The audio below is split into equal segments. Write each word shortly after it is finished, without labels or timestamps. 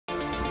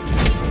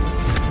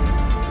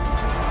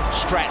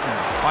Stratton.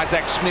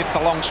 Isaac Smith,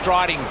 the long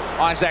striding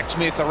Isaac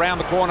Smith around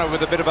the corner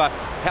with a bit of a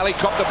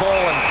helicopter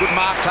ball, and good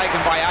mark taken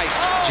by Ace.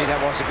 Gee, that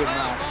was a good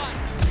mark.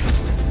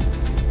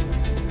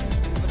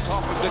 The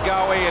top of De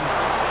Goey, and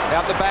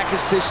out the back is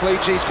Sicily.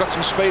 He's got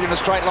some speed in a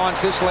straight line,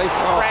 Sicily.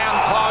 Round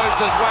closed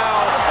as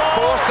well.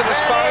 Forced to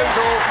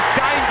disposal.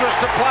 Dangerous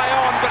to play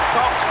on, but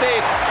Cox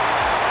did.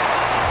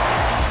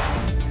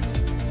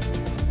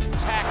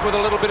 Attack with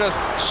a little bit of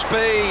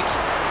speed.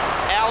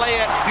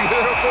 Elliott,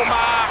 beautiful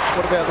mark.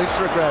 What about this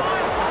for a grab?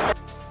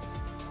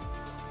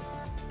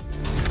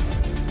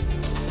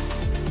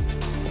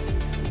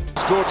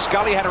 It's good.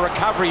 Scully had a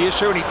recovery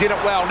issue and he did it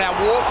well. Now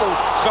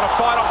Warple's got to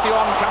fight off the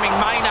oncoming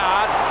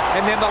Maynard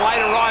and then the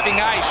late arriving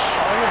Ace.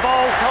 On the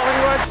ball,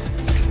 Collingwood.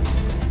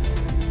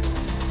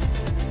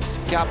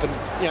 Up and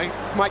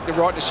make the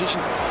right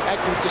decision.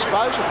 Accurate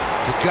disposal.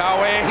 De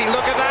Goey,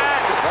 look at that.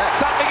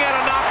 Something out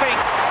of nothing.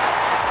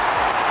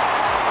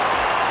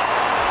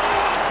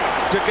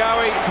 De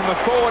Goey from a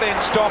forward end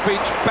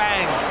stoppage,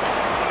 bang.